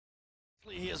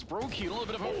Here's Brokey, a little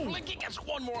bit of a flick. He gets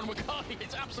one more on wicadia.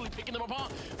 It's absolutely picking them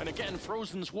apart. And again,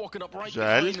 Frozen's walking up right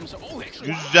behind him. So, actually,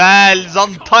 güzel,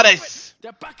 xantares.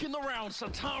 They're back in the round.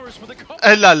 Xantares with a couple.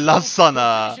 Helal lan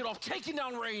sana. Taking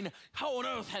down Rain. How on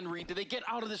earth, Henry, did they get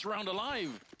out of this round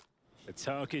alive? The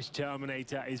Turkish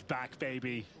Terminator is back,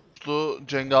 baby. Bu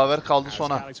cengaver kaldı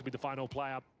sona. CALYX will be the final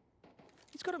player.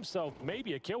 He's got himself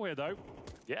maybe a kill here though.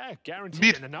 Yeah,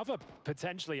 guaranteed. And another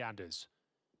potentially Anders.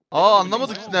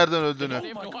 Anlamadık nereden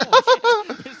öldüğünü.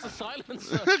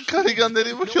 Karigan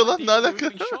nereye bakıyor lan, ne alaka?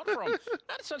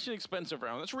 That's such an expensive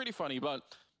round. That's really funny, but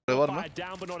var mı?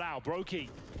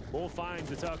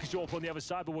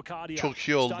 Çok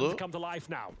iyi oldu.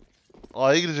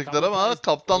 A'ya girecekler ama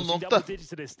kaptan long'da.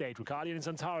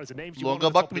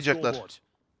 Long'a bakmayacaklar.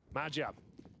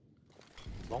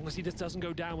 Long as he just doesn't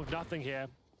go down with nothing here,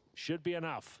 should be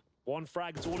enough. One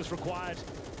frag is all that's required.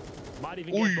 Might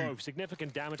even get both.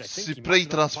 Significant damage. I think Spray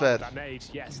transfer.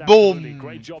 Yes, Boom.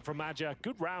 Great job from Medya.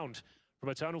 Good round from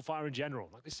Eternalfire in general.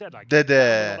 Like I said, like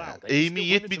Dede, aim'i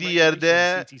yetmediği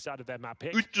yerde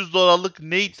 $300'lık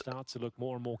nade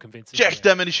çekti,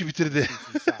 hemen işi bitirdi.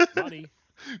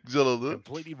 Güzel oldu.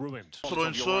 Sur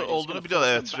oyuncusu olduğunu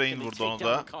biliyorlar. Evet, Rain vurdu onu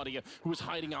da.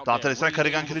 Xantares'ten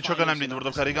Karigan kili çok önemliydi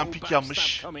burada. Karigan pick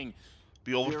yanmış.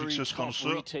 Bir overpick söz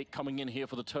konusu.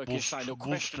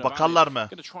 Boost bakarlar mı?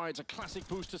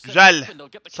 Güzel.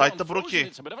 Side'da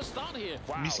Brokey.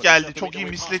 Mis geldi. Çok iyi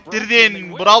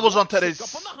mislettirdin. Bravo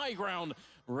Xantares.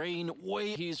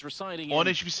 10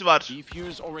 HP'si var.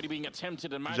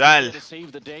 Güzel.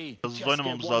 Hızlı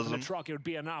oynamamız lazım.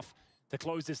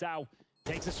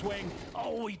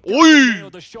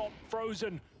 Oy!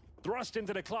 Thrust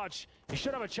into the clutch. He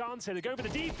should have a chance here to go for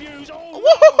the defuse.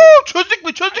 Çözdük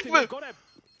mü? Çözdük mü?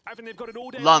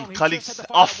 Lan CALYX,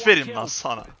 aferin lan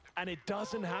sana.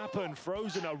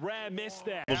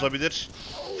 Bozabilir.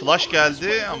 Flash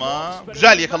geldi ama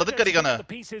güzel yakaladık Karigan'ı.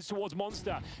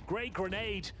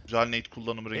 Güzel nade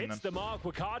kullanımı Rain'den.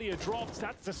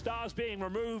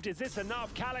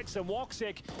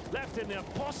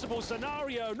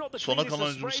 Sona kalan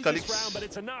oyuncumuz CALYX.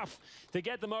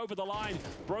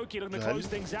 Güzel.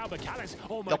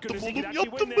 Yaptım oğlum,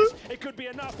 yaptın mı?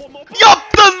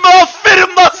 Yaptın mı?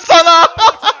 Aferin lan sana.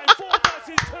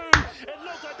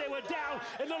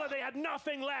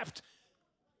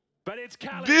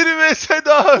 1 vs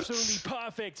 4.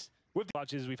 Perfect with the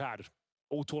clutches we've had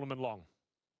all tournament long.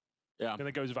 Yeah. And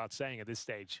it goes without saying at this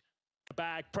stage.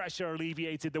 Back pressure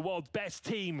alleviated. The world's best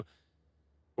team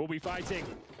will be fighting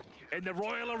in the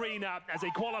Royal Arena as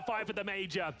they qualify for the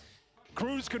major.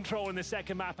 Cruise control in the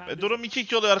second map. Durum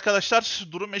 2-2 oluyor arkadaşlar.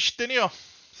 Durum eşitleniyor.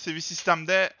 Sevi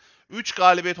sistemde 3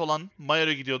 galibiyet olan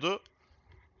Mayar'a gidiyordu.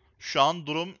 Şu an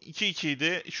durum 2-2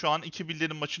 idi. Şu an 2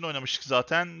 bildiğinin maçını oynamıştık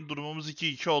zaten. Durumumuz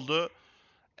 2-2 oldu.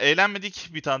 Eğlenmedik.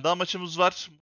 Bir tane daha maçımız var.